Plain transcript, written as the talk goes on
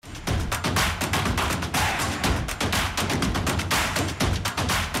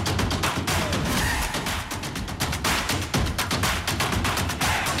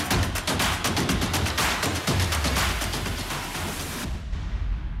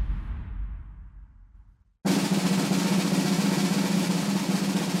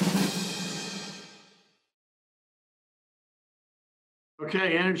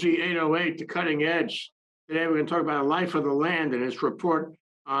Okay, Energy 808, the cutting edge. Today we're going to talk about a life of the land and its report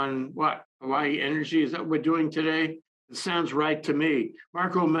on what Hawaii Energy is that we're doing today. It sounds right to me.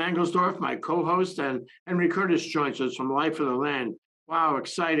 Marco Mangelsdorf, my co-host, and Henry Curtis joins us from Life of the Land. Wow,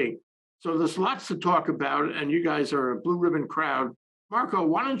 exciting. So there's lots to talk about, and you guys are a blue ribbon crowd. Marco,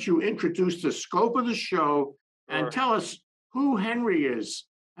 why don't you introduce the scope of the show and Sure. tell us who Henry is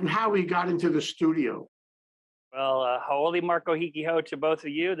and how he got into the studio? Well, Hau'oli Marco Hikiho to both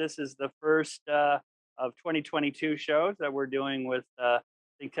of you. This is the first of 2022 shows that we're doing with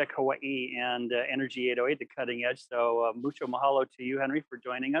Think Tech Hawaii and Energy 808, the cutting edge. So, mucho mahalo to you, Henry, for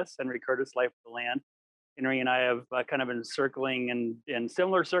joining us. Henry Curtis, Life of the Land. Henry and I have kind of been circling in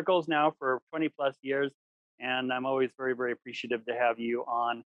similar circles now for 20 plus years. And I'm always very, very appreciative to have you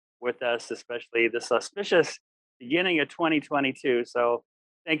on with us, especially this auspicious beginning of 2022. So,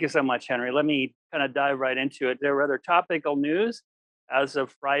 thank you so much, Henry. Let me kind of dive right into it. There were other topical news as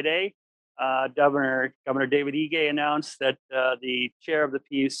of Friday. Governor David Ige announced that the chair of the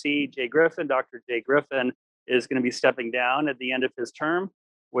PUC, Jay Griffin, Dr. Jay Griffin, is going to be stepping down at the end of his term,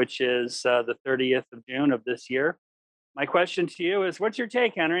 which is the 30th of June of this year. My question to you is, what's your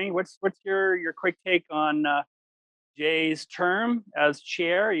take, Henry? What's your quick take on Jay's term as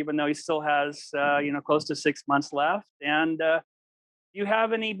chair, even though he still has close to 6 months left? And do you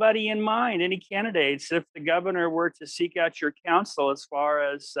have anybody in mind, any candidates, if the governor were to seek out your counsel as far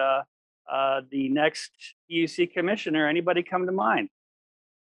as the next PUC commissioner? Anybody come to mind?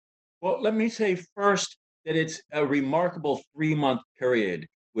 Well, let me say first that it's a remarkable 3-month period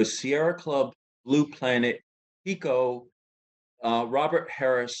with Sierra Club, Blue Planet, Pico, Robert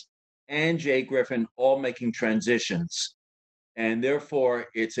Harris, and Jay Griffin all making transitions. And therefore,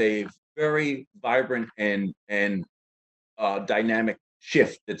 it's a very vibrant and dynamic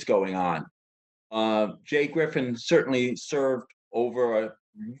shift that's going on. Jay Griffin certainly served over a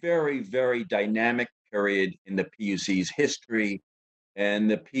very, very dynamic period in the PUC's history, and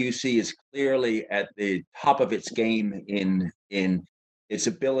the PUC is clearly at the top of its game in its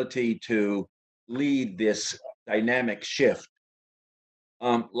ability to lead this dynamic shift.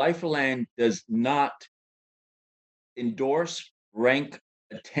 Life of Land does not endorse, rank,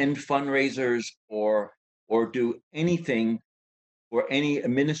 attend fundraisers, or do anything for any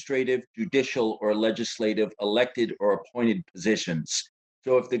administrative, judicial, or legislative elected or appointed positions.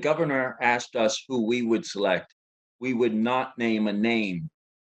 So if the governor asked us who we would select, we would not name a name.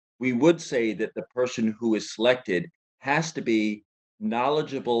 We would say that the person who is selected has to be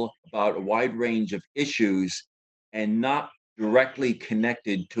knowledgeable about a wide range of issues and not directly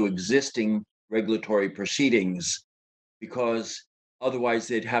connected to existing regulatory proceedings, because otherwise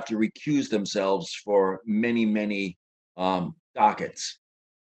they'd have to recuse themselves for many, many dockets.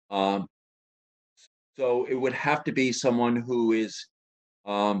 Um, so it would have to be someone who is,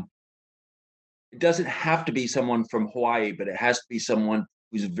 it doesn't have to be someone from Hawaii, but it has to be someone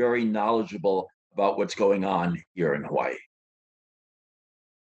who's very knowledgeable about what's going on here in Hawaii.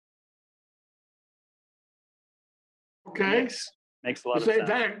 Okay. Makes a You lot of say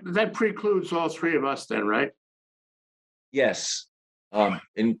sense. that precludes all three of us then, right? Yes.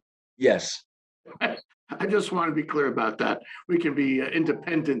 And yes. I just want to be clear about that. We can be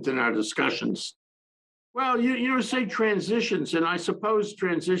independent in our discussions. Well, you say transitions, and I suppose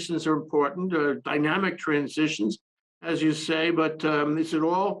transitions are important, dynamic transitions, as you say. But is it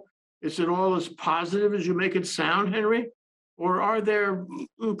all as positive as you make it sound, Henry? Or are there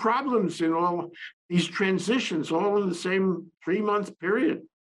problems in all these transitions, all in the same 3-month period?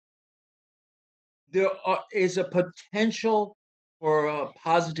 Is a potential for a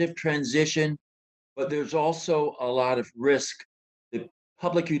positive transition, but there's also a lot of risk. The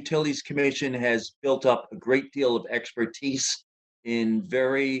Public Utilities Commission has built up a great deal of expertise in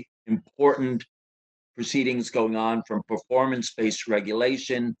very important proceedings going on, from performance-based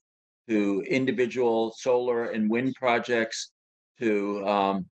regulation to individual solar and wind projects to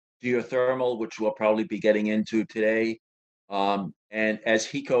geothermal, which we'll probably be getting into today. And as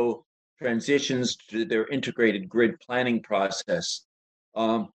HECO transitions to their integrated grid planning process.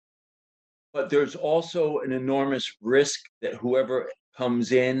 But there's also an enormous risk that whoever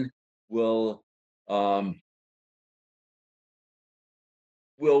comes in will um,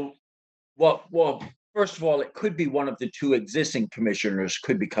 will well, first of all, it could be one of the two existing commissioners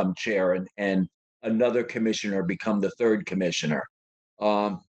could become chair, and another commissioner become the third commissioner.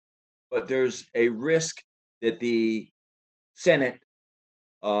 Um, but there's a risk that the Senate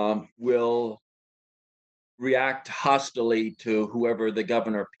will react hostilely to whoever the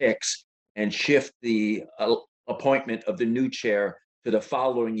governor picks and shift the appointment of the new chair to the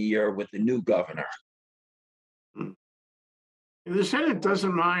following year with the new governor. The Senate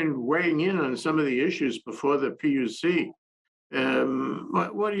doesn't mind weighing in on some of the issues before the PUC.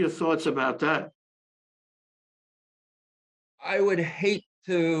 What are your thoughts about that? I would hate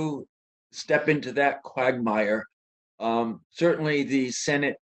to step into that quagmire. Certainly, the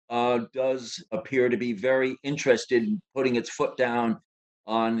Senate does appear to be very interested in putting its foot down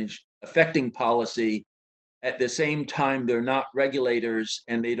on affecting policy. At the same time, they're not regulators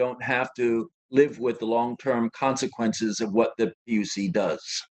and they don't have to live with the long-term consequences of what the PUC does.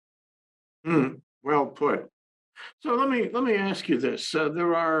 Hmm, well put. So let me ask you this.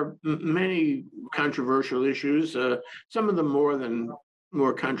 There are many controversial issues, some of them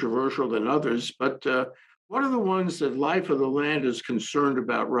more controversial than others, but what are the ones that Life of the Land is concerned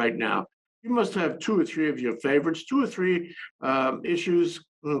about right now? You must have two or three of your favorites, two or three issues,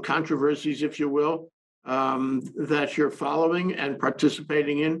 controversies, if you will, that you're following and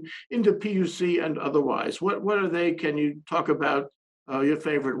participating in the PUC and otherwise. What are they? Can you talk about your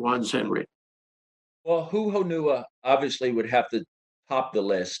favorite ones, Henry? Well, Huhonua obviously would have to top the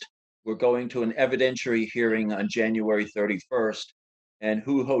list. We're going to an evidentiary hearing on January 31st, and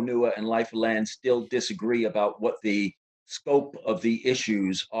Huhonua and Life of Land still disagree about what the scope of the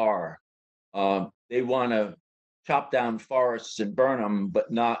issues are. They want to chop down forests and burn them, but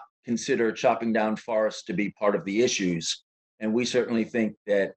not consider chopping down forests to be part of the issues. And we certainly think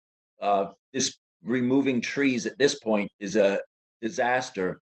that this removing trees at this point is a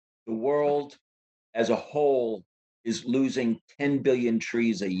disaster. The world as a whole is losing 10 billion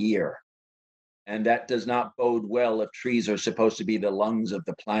trees a year. And that does not bode well if trees are supposed to be the lungs of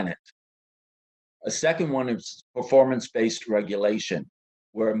the planet. A second one is performance-based regulation.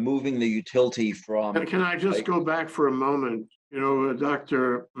 We're moving the utility from. And can I just go back for a moment?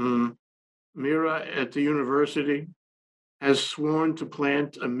 Dr. Mira at the university has sworn to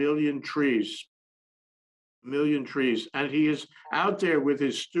plant 1 million trees, and he is out there with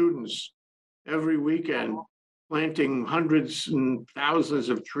his students every weekend planting hundreds and thousands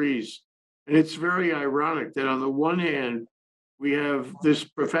of trees. And it's very ironic that on the one hand, we have this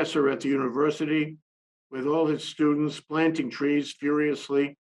professor at the university with all his students planting trees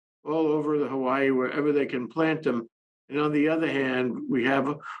furiously all over the Hawaii, wherever they can plant them. And on the other hand, we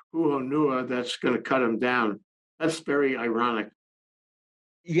have Huhonua that's going to cut them down. That's very ironic.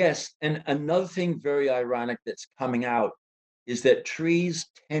 Yes, and another thing very ironic that's coming out is that trees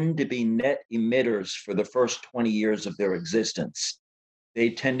tend to be net emitters for the first 20 years of their existence. They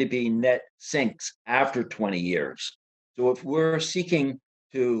tend to be net sinks after 20 years. So if we're seeking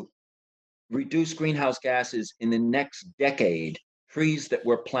to reduce greenhouse gases in the next decade, trees that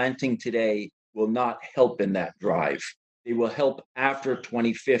we're planting today will not help in that drive. They will help after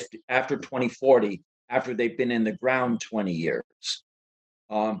 2050, after 2040, after they've been in the ground 20 years.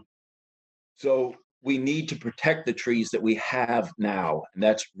 So we need to protect the trees that we have now, and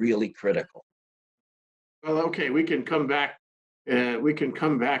that's really critical. Well, okay, we can come back. We can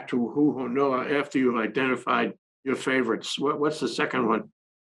come back to Huhonua after you've identified your favorites. What's the second one?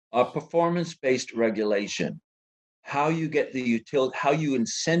 Performance-based regulation, how you get the utility, how you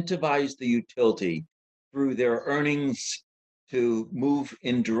incentivize the utility through their earnings to move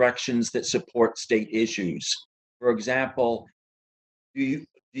in directions that support state issues. For example, do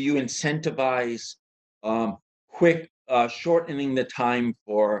you incentivize quick shortening the time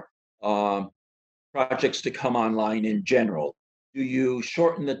for projects to come online in general? Do you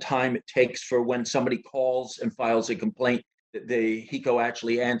shorten the time it takes for when somebody calls and files a complaint that the HECO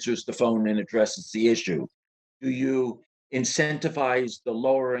actually answers the phone and addresses the issue? Do you incentivize the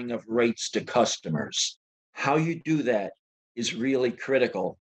lowering of rates to customers? How you do that is really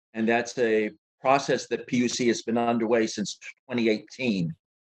critical. And that's a process that PUC has been underway since 2018.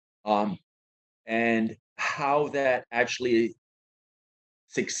 And how that actually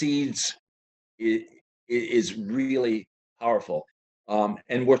succeeds is really powerful.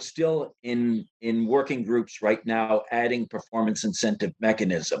 And we're still in working groups right now, adding performance incentive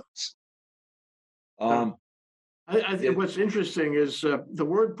mechanisms. I think what's interesting is the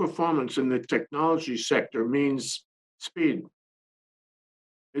word performance in the technology sector means speed.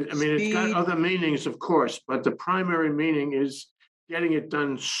 I mean, it's got other meanings, of course, but the primary meaning is getting it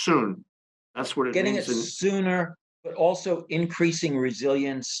done soon. That's what it getting means. it sooner, but also increasing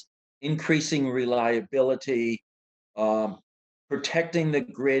resilience, increasing reliability, protecting the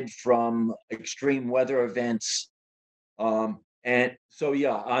grid from extreme weather events. And so,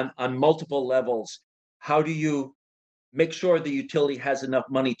 yeah, on multiple levels, how do you make sure the utility has enough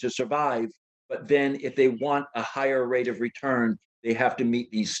money to survive? But then if they want a higher rate of return, they have to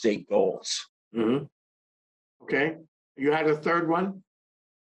meet these state goals. Mhm. Okay. You had a third one?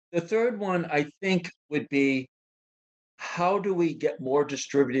 The third one, I think, would be how do we get more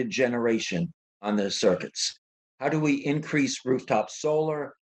distributed generation on the circuits? How do we increase rooftop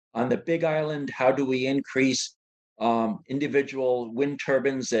solar on the Big Island? How do we increase individual wind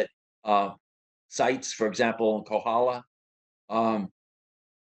turbines at sites, for example, in Kohala? Um,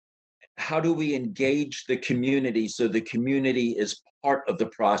 how do we engage the community so the community is part of the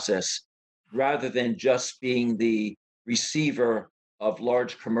process rather than just being the receiver of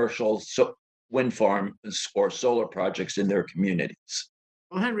large commercial wind farms or solar projects in their communities?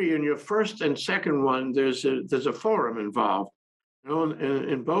 Well, Henry, in your first and second one, there's a forum involved. You know,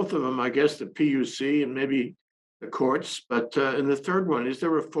 in both of them, I guess the PUC and maybe the courts, but in the third one, is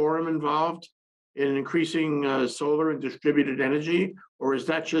there a forum involved in increasing solar and distributed energy, or is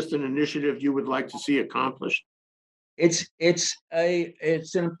that just an initiative you would like to see accomplished? It's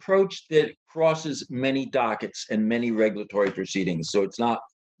an approach that crosses many dockets and many regulatory proceedings. So it's not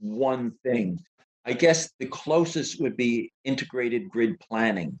one thing. I guess the closest would be integrated grid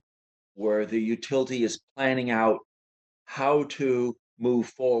planning, where the utility is planning out how to move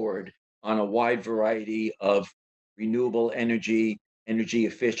forward on a wide variety of renewable energy, energy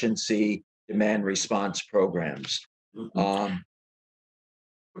efficiency, demand response programs. Mhm. Um,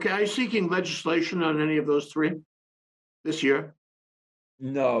 Okay, are you seeking legislation on any of those three this year?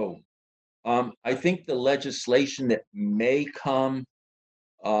 no, I think the legislation that may come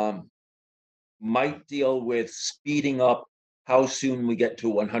um, might deal with speeding up how soon we get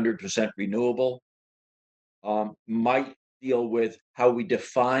to 100% renewable, might deal with how we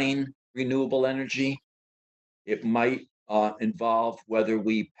define renewable energy. It might involve whether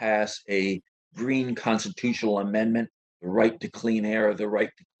we pass a green constitutional amendment, the right to clean air, the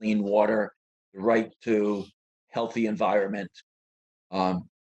right to clean water, the right to healthy environment. Um,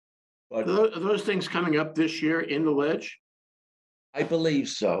 Are but are those things coming up this year in the ledge? I believe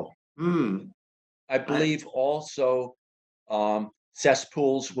so. Hmm, I I, believe also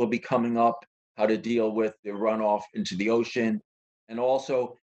cesspools will be coming up, how to deal with the runoff into the ocean, and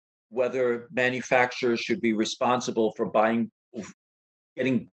also whether manufacturers should be responsible for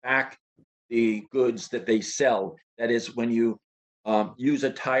getting back the goods that they sell. That is, when you use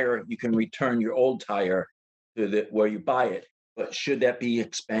a tire, you can return your old tire to where you buy it. But should that be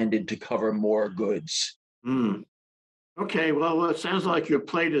expanded to cover more goods? hmm. Okay, well, it sounds like your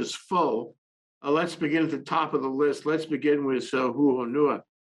plate is full. Let's begin at the top of the list. Let's begin with Huhonua.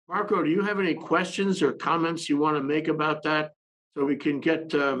 Marco, do you have any questions or comments you want to make about that? So we can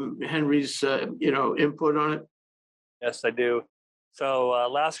get Henry's, input on it? Yes, I do. So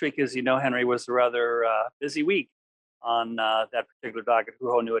last week, as you know, Henry, was a rather busy week on that particular docket,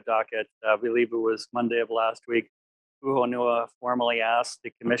 Huhonua docket. I believe it was Monday of last week. Huhonua formally asked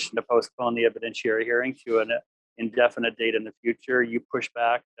the commission to postpone the evidentiary hearing to an indefinite date in the future. You pushed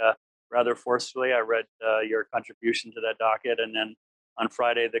back rather forcefully. I read your contribution to that docket. And then on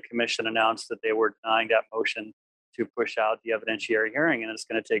Friday, the commission announced that they were denying that motion to push out the evidentiary hearing. And it's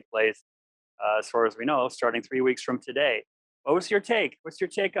going to take place, as far as we know, starting 3 weeks from today. What was your take? What's your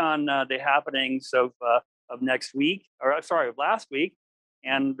take on the happenings of next week, or sorry, of last week?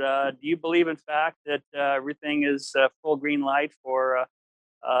 And do you believe, in fact, that everything is full green light for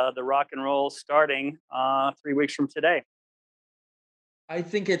the rock and roll starting 3 weeks from today? I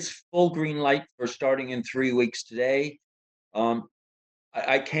think it's full green light for starting in 3 weeks today. Um,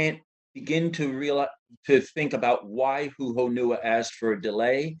 I can't begin to think about why Huhonua asked for a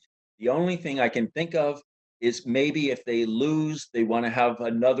delay. The only thing I can think of is maybe if they lose, they want to have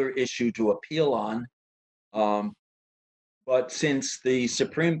another issue to appeal on. Um, but since the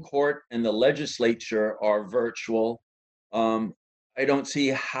Supreme Court and the legislature are virtual, um, I don't see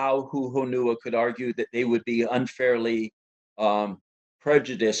how Huhonua could argue that they would be unfairly um,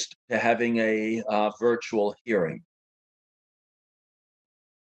 prejudiced to having a virtual hearing.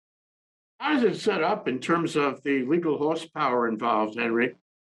 How does it set up in terms of the legal horsepower involved, Henry?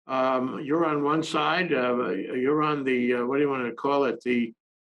 You're on one side, you're on the, what do you want to call it?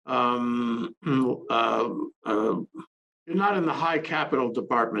 Um, uh, uh, you're not in the high capital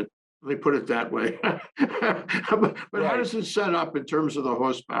department. Let me put it that way. But how Right. does it set up in terms of the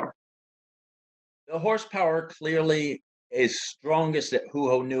horsepower? The horsepower clearly is strongest at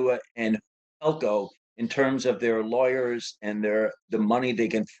Huhonua and Helco in terms of their lawyers and the money they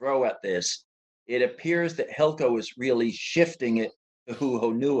can throw at this. It appears that Helco is really shifting it to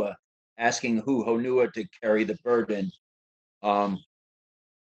Huhonua, asking Huhonua to carry the burden. Um,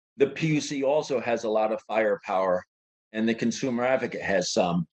 the PUC also has a lot of firepower, and the consumer advocate has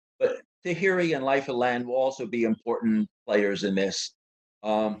some. But Tahiri and Life of Land will also be important players in this.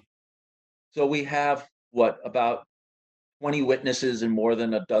 Um, so we have about 20 witnesses and more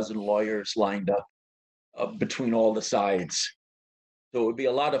than a dozen lawyers lined up. between all the sides. So it would be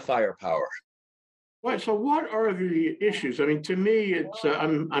a lot of firepower. Right, so what are the issues? I mean, to me, it's,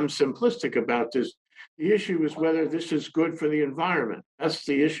 I'm simplistic about this. The issue is whether this is good for the environment. That's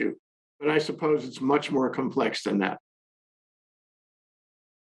the issue. But I suppose it's much more complex than that.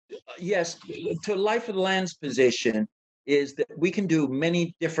 Yes, to Life of the Land's position is that we can do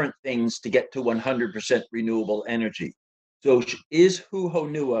many different things to get to 100% renewable energy. So is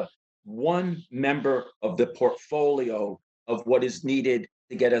Huhonua one member of the portfolio of what is needed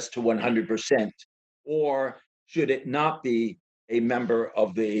to get us to 100%? Or should it not be a member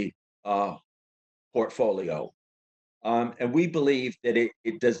of the portfolio? And we believe that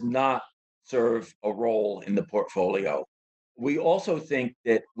it does not serve a role in the portfolio. We also think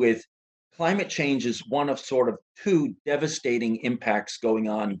that with climate change is one of sort of two devastating impacts going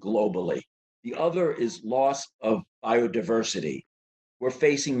on globally. The other is loss of biodiversity. We're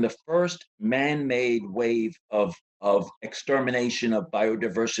facing the first man-made wave of extermination of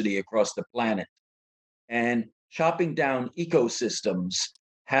biodiversity across the planet. And chopping down ecosystems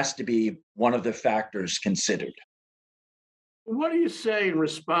has to be one of the factors considered. What do you say in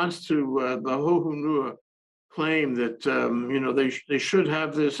response to the Hohonua claim that they should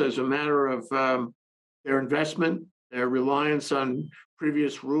have this as a matter of their investment, their reliance on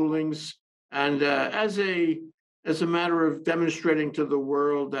previous rulings, and as a matter of demonstrating to the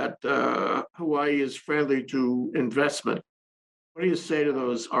world that Hawaii is friendly to investment? What do you say to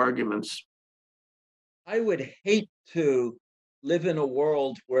those arguments? I would hate to live in a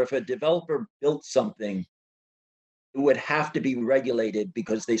world where if a developer built something, it would have to be regulated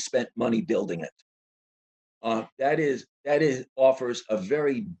because they spent money building it. That is offers a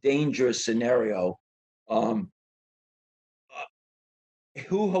very dangerous scenario. Um,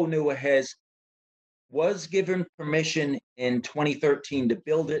 Huhonua was given permission in 2013 to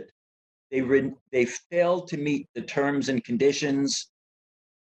build it. They failed to meet the terms and conditions.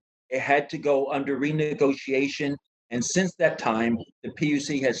 It had to go under renegotiation, and since that time, the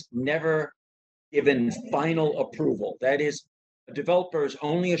PUC has never given final approval. That is, a developer is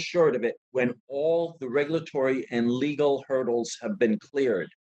only assured of it when all the regulatory and legal hurdles have been cleared.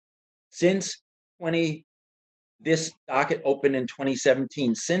 Since 20, this docket opened in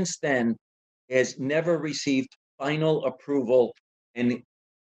 2017, since then, it has never received final approval, and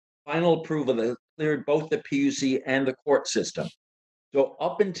final approval that cleared both the PUC and the court system. So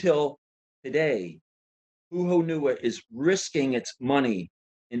up until today, Huhonua is risking its money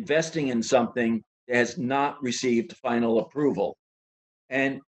investing in something that has not received final approval.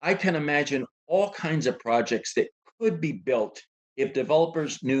 And I can imagine all kinds of projects that could be built if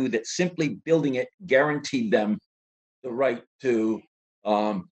developers knew that simply building it guaranteed them the right to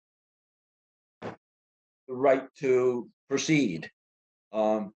proceed.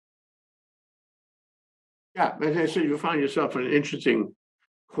 Yeah, as I said, you find yourself in an interesting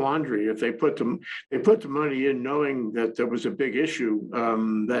quandary if they put the money in knowing that there was a big issue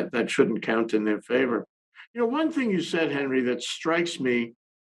that shouldn't count in their favor. One thing you said, Henry, that strikes me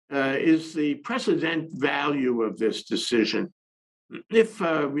is the precedent value of this decision. If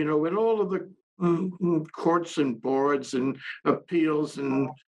when all of the courts and boards and appeals and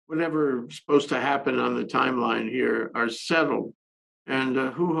whatever is supposed to happen on the timeline here are settled, and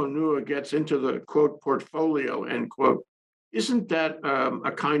Huhonua gets into the quote portfolio end quote, isn't that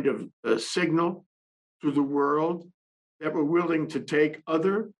a kind of a signal to the world that we're willing to take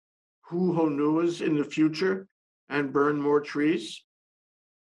other Huhonuas in the future and burn more trees?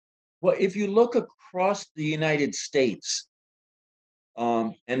 Well, if you look across the United States,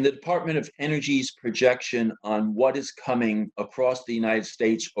 and the Department of Energy's projection on what is coming across the United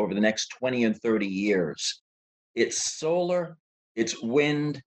States over the next 20 and 30 years, it's solar, it's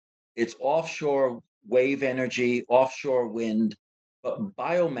wind, it's offshore wave energy, offshore wind, but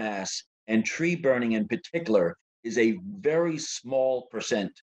biomass and tree burning in particular is a very small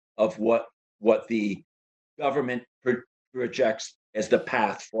percent of what the government projects as the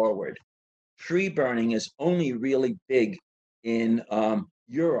path forward. Tree burning is only really big in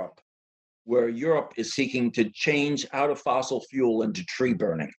Europe, where Europe is seeking to change out of fossil fuel into tree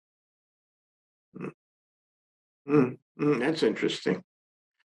burning. That's interesting.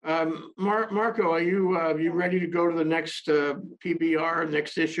 Marco, are you ready to go to the next PBR,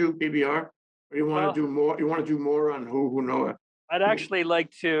 next issue PBR? Or you want to do more? You want to do more on Huhonua? I'd actually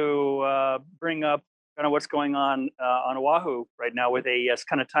like to bring up kind of what's going on Oahu right now with AES,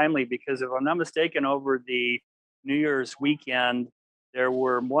 kind of timely, because if I'm not mistaken, over the New Year's weekend, there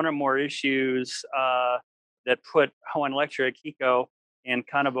were one or more issues that put Hawaiian Electric, HECO, in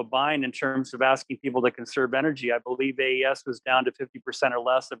kind of a bind in terms of asking people to conserve energy. I believe AES was down to 50% or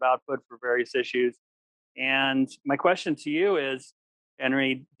less of output for various issues. And my question to you is,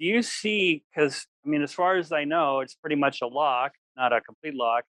 Henry, do you see, because I mean, as far as I know, it's pretty much a lock, not a complete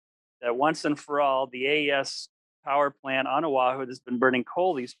lock, that once and for all, the AES power plant on Oahu that's been burning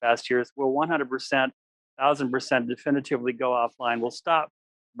coal these past years will 100%, 1000% definitively go offline. Will stop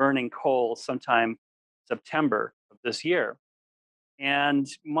burning coal sometime September of this year. And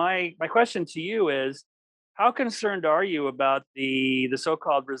my question to you is, how concerned are you about the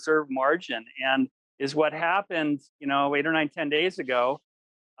so-called reserve margin? And is what happened, 8 or 9, 10 days ago,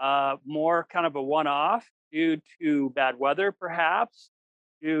 more kind of a one-off due to bad weather, perhaps,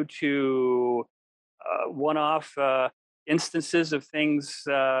 due to one-off instances of things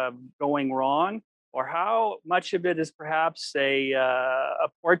going wrong, or how much of it is perhaps a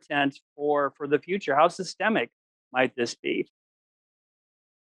portent for the future? How systemic might this be?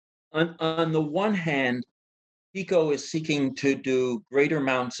 On the one hand, PICO is seeking to do greater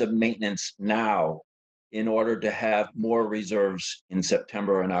amounts of maintenance now in order to have more reserves in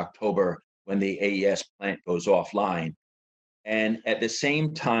September and October when the AES plant goes offline. And at the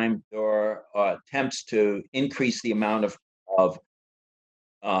same time, there are attempts to increase the amount of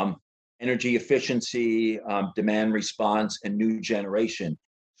energy efficiency, demand response, and new generation.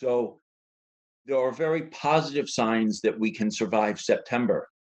 So there are very positive signs that we can survive September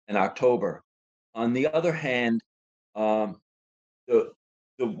and October. On the other hand, um, the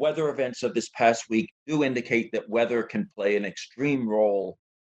the weather events of this past week do indicate that weather can play an extreme role.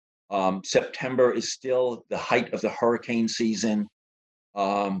 September is still the height of the hurricane season.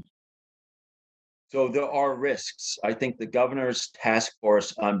 Um, so there are risks. I think the governor's task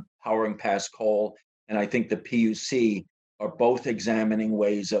force on powering past coal and I think the PUC are both examining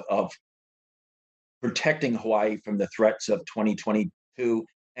ways of protecting Hawaii from the threats of 2022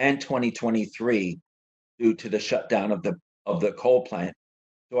 and 2023 due to the shutdown of the coal plant.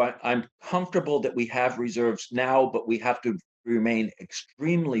 So I'm comfortable that we have reserves now, but we have to remain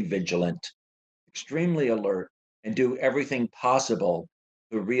extremely vigilant, extremely alert, and do everything possible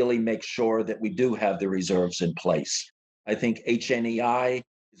to really make sure that we do have the reserves in place. I think HNEI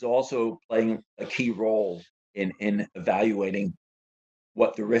is also playing a key role in evaluating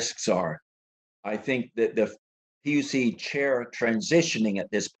what the risks are. I think that the PUC chair transitioning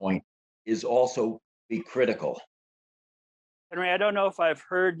at this point is also be critical. Henry, I don't know if I've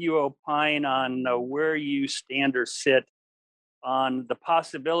heard you opine on where you stand or sit on the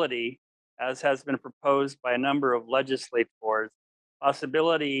possibility, as has been proposed by a number of legislators,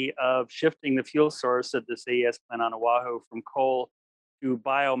 possibility of shifting the fuel source at this AES plant on Oahu from coal to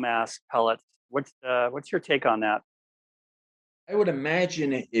biomass pellets. What's your take on that? I would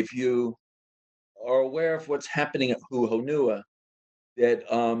imagine if you are aware of what's happening at Huhonua, that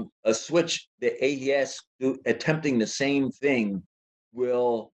a switch, the AES attempting the same thing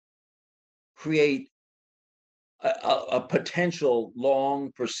will create a potential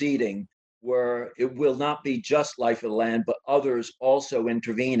long proceeding where it will not be just life of the land, but others also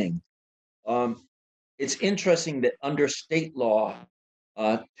intervening. Um, it's interesting that under state law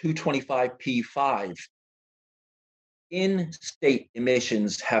 225P5, in-state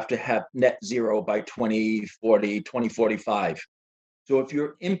emissions have to have net zero by 2040, 2045. So if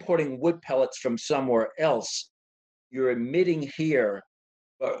you're importing wood pellets from somewhere else, you're emitting here,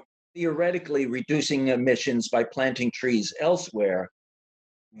 but theoretically reducing emissions by planting trees elsewhere.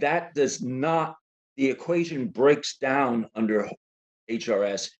 That does not, the equation breaks down under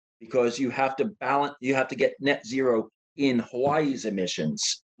HRS because you have to balance, you have to get net zero in Hawaii's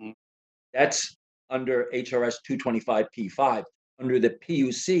emissions. Mm. That's under HRS 225P5. Under the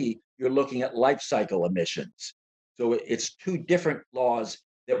PUC, you're looking at life cycle emissions. So it's two different laws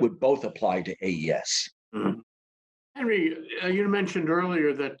that would both apply to AES. Mhm. Henry, you mentioned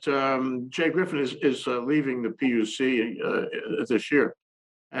earlier that Jay Griffin is leaving the PUC this year.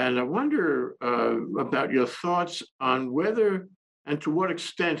 And I wonder about your thoughts on whether and to what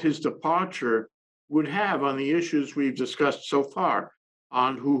extent his departure would have on the issues we've discussed so far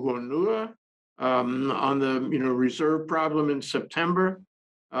on Huhonua, on the reserve problem in September,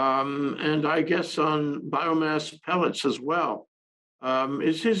 and I guess on biomass pellets as well.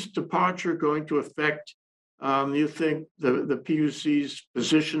 Is his departure going to affect, you think, the PUC's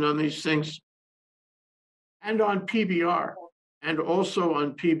position on these things? And on PBR, and also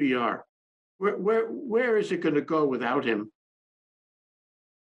on PBR. Where is it going to go without him?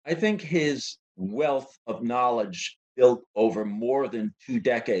 I think his wealth of knowledge built over more than 2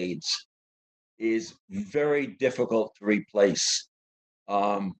 decades is very difficult to replace.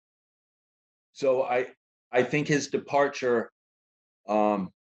 Um, so I think his departure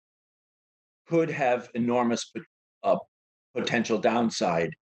could have enormous potential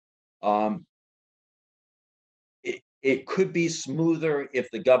downside. Um, it could be smoother if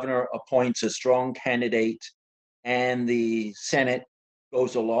the governor appoints a strong candidate and the Senate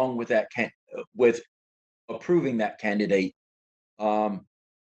goes along with with approving that candidate. Um,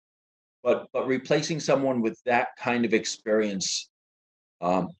 but replacing someone with that kind of experience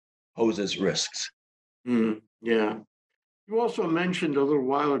um, poses risks. Yeah. You also mentioned a little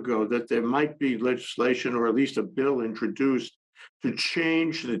while ago that there might be legislation or at least a bill introduced to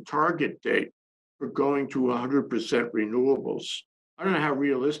change the target date for going to 100% renewables. I don't know how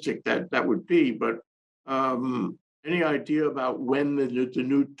realistic that would be, but any idea about when the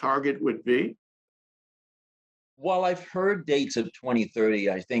new target would be? While I've heard dates of 2030,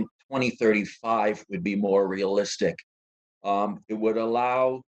 I think 2035 would be more realistic. It would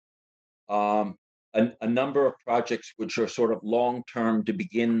allow um, a number of projects which are sort of long term to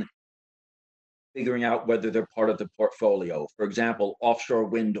begin figuring out whether they're part of the portfolio. For example, offshore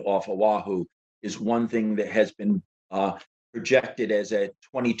wind off Oahu is one thing that has been projected as a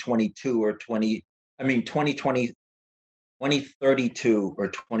 2022 or 2020, 2032 or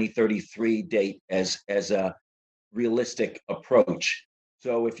 2033 date as a realistic approach.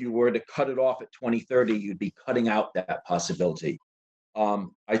 So if you were to cut it off at 2030, you'd be cutting out that possibility.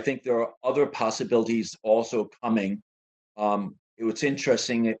 I think there are other possibilities also coming. It was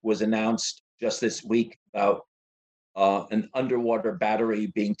interesting, it was announced just this week about an underwater battery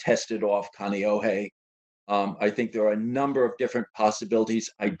being tested off Kaneohe. I think there are a number of different possibilities.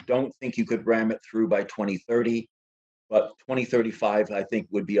 I don't think you could ram it through by 2030, but 2035, I think,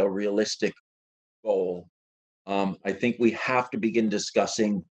 would be a realistic goal. I think we have to begin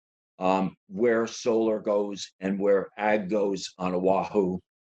discussing where solar goes and where ag goes on Oahu.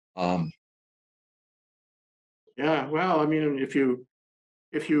 Yeah, well, I mean, if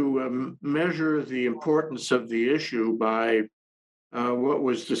you measure the importance of the issue by what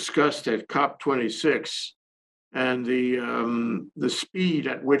was discussed at COP26 and the speed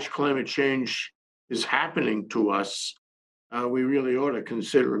at which climate change is happening to us, we really ought to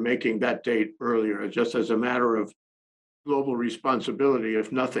consider making that date earlier, just as a matter of global responsibility,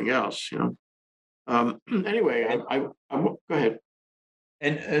 if nothing else. Anyway, go ahead.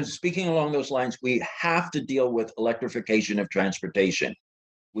 And speaking along those lines, we have to deal with electrification of transportation.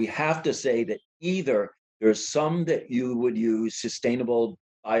 We have to say that either there's some that you would use sustainable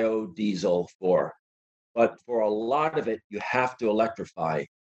biodiesel for, but for a lot of it, you have to electrify.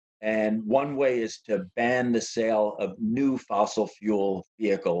 And one way is to ban the sale of new fossil fuel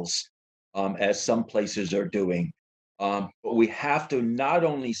vehicles, as some places are doing. But we have to not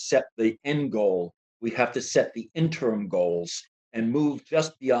only set the end goal, we have to set the interim goals and move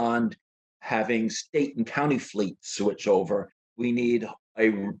just beyond having state and county fleets switch over. We need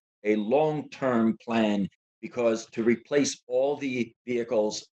a long-term plan, because to replace all the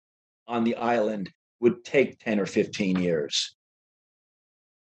vehicles on the island would take 10 or 15 years.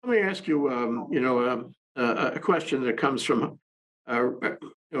 Let me ask you, a question that comes from,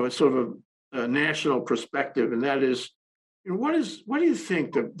 a sort of a national perspective, and that is, what do you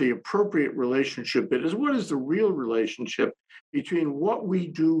think the appropriate relationship is? What is the real relationship between what we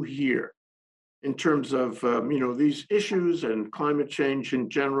do here in terms of, these issues and climate change in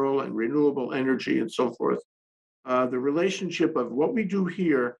general and renewable energy and so forth? The relationship of what we do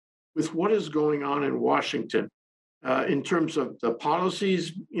here with what is going on in Washington. In terms of the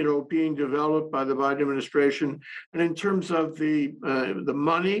policies, being developed by the Biden administration, and in terms of the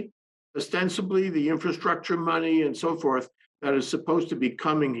money, ostensibly the infrastructure money and so forth, that is supposed to be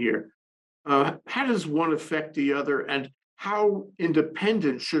coming here. How does one affect the other, and how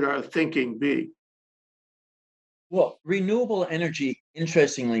independent should our thinking be? Well, renewable energy,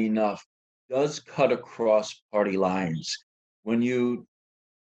 interestingly enough, does cut across party lines. When you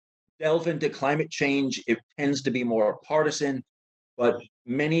delve into climate change, it tends to be more partisan, but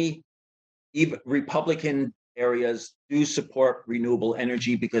many even Republican areas do support renewable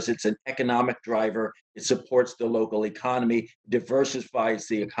energy because it's an economic driver. It supports the local economy, diversifies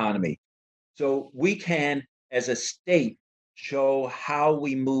the economy. So we can, as a state, show how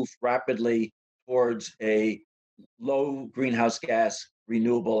we move rapidly towards a low greenhouse gas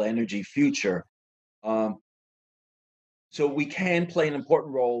renewable energy future. So we can play an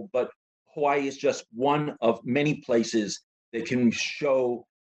important role, but Hawaii is just one of many places that can show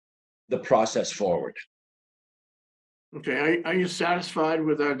the process forward. Okay, are you satisfied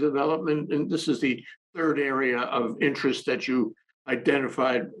with our development? And this is the third area of interest that you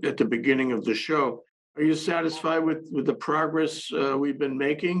identified at the beginning of the show. Are you satisfied with the progress we've been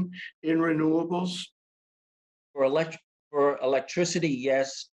making in renewables? For electricity,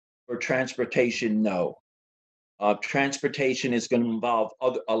 yes. For transportation, no. Transportation is going to involve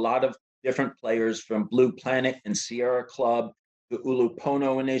a lot of different players from Blue Planet and Sierra Club, the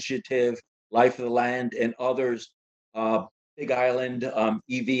Ulupono Initiative, Life of the Land, and others, Big Island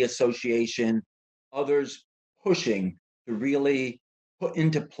EV Association, others pushing to really put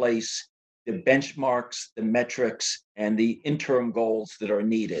into place the benchmarks, the metrics, and the interim goals that are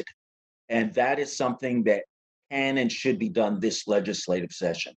needed. And that is something that can and should be done this legislative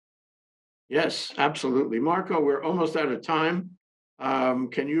session. Yes, absolutely. Marco, we're almost out of time.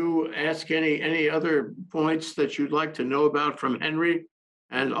 Can you ask any other points that you'd like to know about from Henry?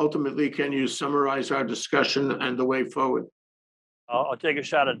 And ultimately, can you summarize our discussion and the way forward? I'll take a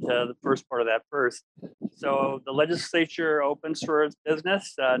shot at the first part of that first. So the legislature opens for its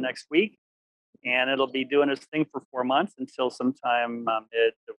business next week, and it'll be doing its thing for 4 months until sometime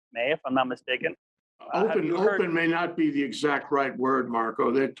mid of May, if I'm not mistaken. Open may not be the exact right word,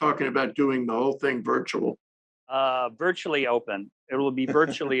 Marco. They're talking about doing the whole thing virtual. Virtually open. It will be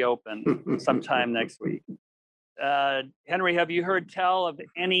virtually open sometime next week. Henry, have you heard tell of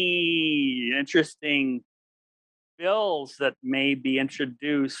any interesting bills that may be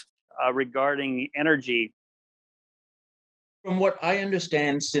introduced regarding energy? From what I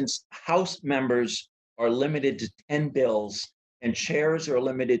understand, since House members are limited to 10 bills and chairs are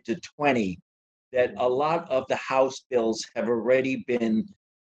limited to 20, that a lot of the House bills have already been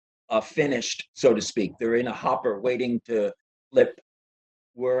finished, so to speak. They're in a hopper waiting to flip,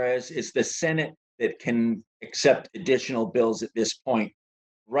 whereas it's the Senate that can accept additional bills at this point.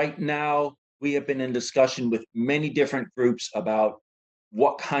 Right now, we have been in discussion with many different groups about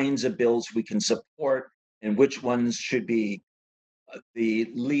what kinds of bills we can support and which ones should be the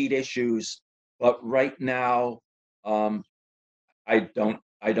lead issues. But right now, I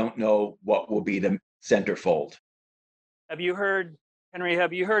don't know what will be the centerfold. Have you heard, Henry,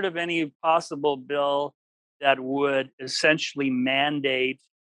 have you heard of any possible bill that would essentially mandate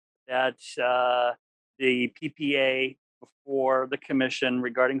that the PPA before the commission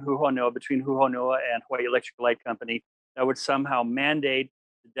regarding Huhonoa, between Huhonoa and Hawaii Electric Light Company, that would somehow mandate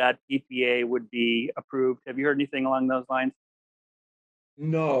that PPA would be approved? Have you heard anything along those lines?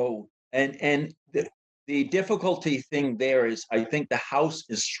 No, and the difficulty thing there is I think the House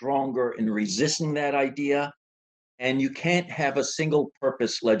is stronger in resisting that idea, and you can't have a single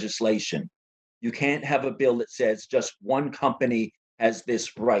purpose legislation. You can't have a bill that says just one company has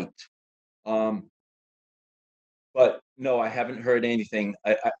this right. But no, I haven't heard anything.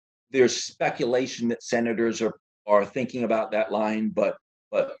 There's speculation that senators are thinking about that line, but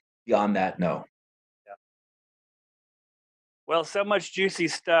beyond that, no. Well, so much juicy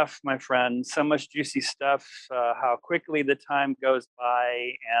stuff, my friend. So much juicy stuff. How quickly the time goes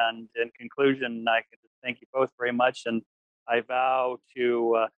by. And in conclusion, I can just thank you both very much. And I vow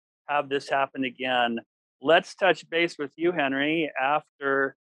to have this happen again. Let's touch base with you, Henry,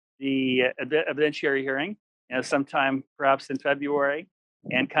 after the evidentiary hearing, sometime perhaps in February,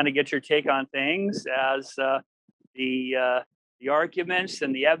 and kind of get your take on things as the arguments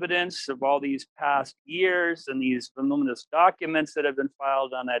and the evidence of all these past years and these voluminous documents that have been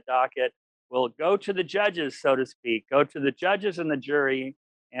filed on that docket will go to the judges, so to speak, go to the judges and the jury,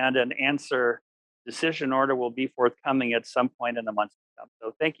 and an answer decision order will be forthcoming at some point in the months to come.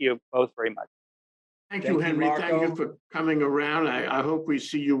 So thank you both very much. Thank you, Henry. Thank you for coming around. I hope we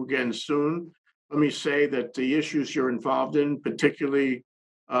see you again soon. Let me say that the issues you're involved in, particularly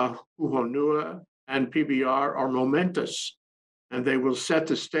Huhonua and PBR, are momentous, and they will set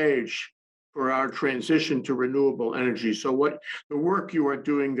the stage for our transition to renewable energy. So what the work you are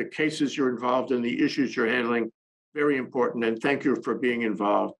doing, the cases you're involved in, the issues you're handling, very important. And thank you for being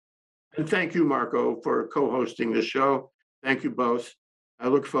involved. And thank you, Marco, for co-hosting the show. Thank you both. I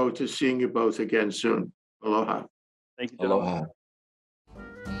look forward to seeing you both again soon. Aloha. Thank you. Aloha.